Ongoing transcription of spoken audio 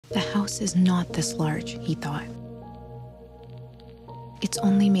The house is not this large, he thought. It's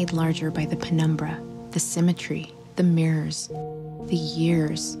only made larger by the penumbra, the symmetry, the mirrors, the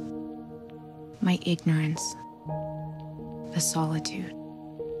years, my ignorance, the solitude.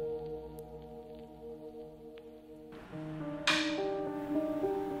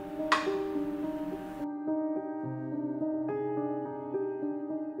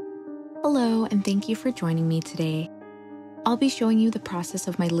 Hello, and thank you for joining me today. I'll be showing you the process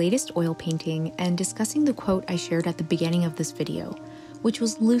of my latest oil painting and discussing the quote I shared at the beginning of this video, which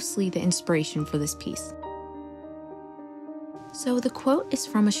was loosely the inspiration for this piece. So the quote is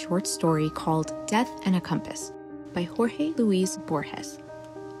from a short story called Death and a Compass by Jorge Luis Borges.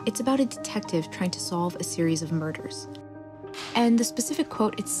 It's about a detective trying to solve a series of murders. And the specific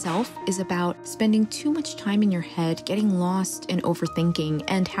quote itself is about spending too much time in your head, getting lost in overthinking,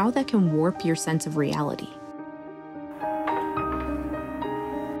 and how that can warp your sense of reality.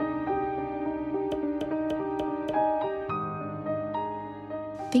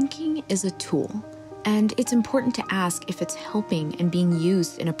 Thinking is a tool, and it's important to ask if it's helping and being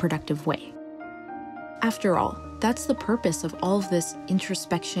used in a productive way. After all, that's the purpose of all of this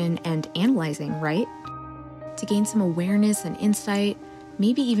introspection and analyzing, right? To gain some awareness and insight,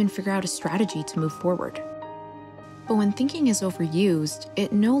 maybe even figure out a strategy to move forward. But when thinking is overused,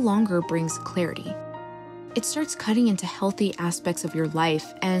 it no longer brings clarity. It starts cutting into healthy aspects of your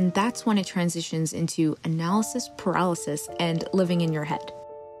life, and that's when it transitions into analysis paralysis and living in your head.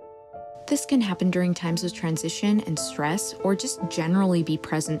 This can happen during times of transition and stress, or just generally be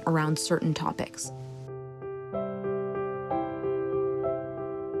present around certain topics.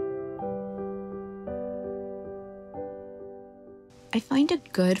 I find a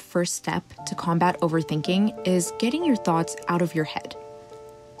good first step to combat overthinking is getting your thoughts out of your head.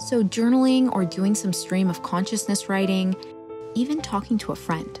 So journaling or doing some stream of consciousness writing, even talking to a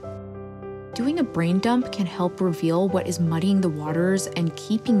friend. Doing a brain dump can help reveal what is muddying the waters and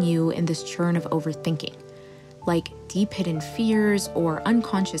keeping you in this churn of overthinking, like deep hidden fears or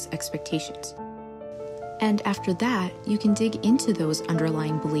unconscious expectations. And after that, you can dig into those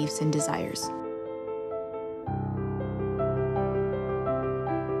underlying beliefs and desires.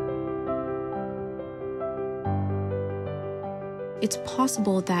 It's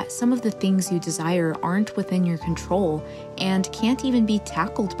possible that some of the things you desire aren't within your control and can't even be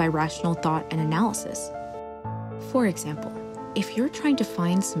tackled by rational thought and analysis. For example, if you're trying to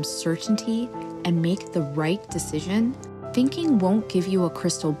find some certainty and make the right decision, thinking won't give you a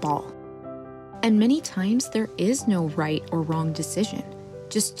crystal ball. And many times there is no right or wrong decision,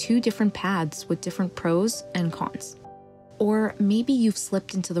 just two different paths with different pros and cons. Or maybe you've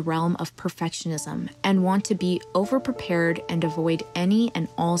slipped into the realm of perfectionism and want to be over-prepared and avoid any and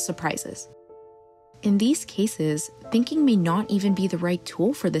all surprises. In these cases, thinking may not even be the right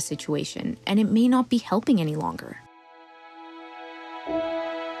tool for the situation, and it may not be helping any longer.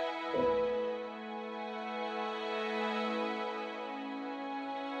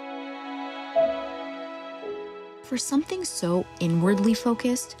 For something so inwardly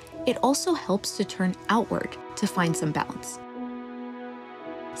focused, it also helps to turn outward to find some balance.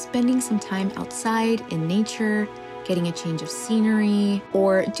 Spending some time outside in nature, getting a change of scenery,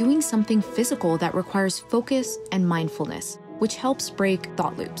 or doing something physical that requires focus and mindfulness, which helps break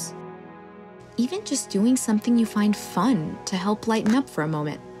thought loops. Even just doing something you find fun to help lighten up for a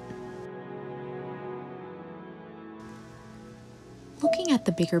moment. Looking at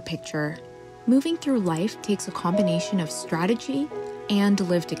the bigger picture, moving through life takes a combination of strategy and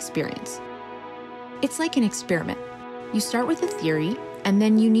lived experience. It's like an experiment. You start with a theory, and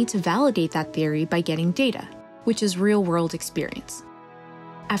then you need to validate that theory by getting data, which is real-world experience.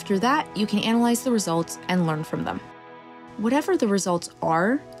 After that, you can analyze the results and learn from them. Whatever the results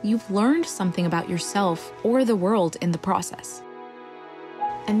are, you've learned something about yourself or the world in the process.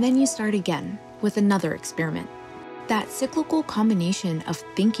 And then you start again with another experiment. That cyclical combination of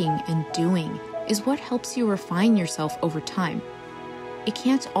thinking and doing is what helps you refine yourself over time. It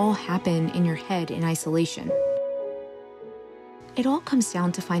can't all happen in your head in isolation. It all comes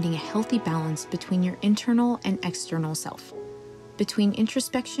down to finding a healthy balance between your internal and external self, between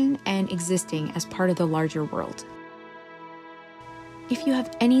introspection and existing as part of the larger world. If you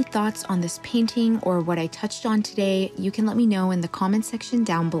have any thoughts on this painting or what I touched on today, you can let me know in the comment section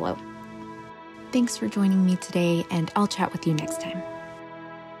down below. Thanks for joining me today, and I'll chat with you next time.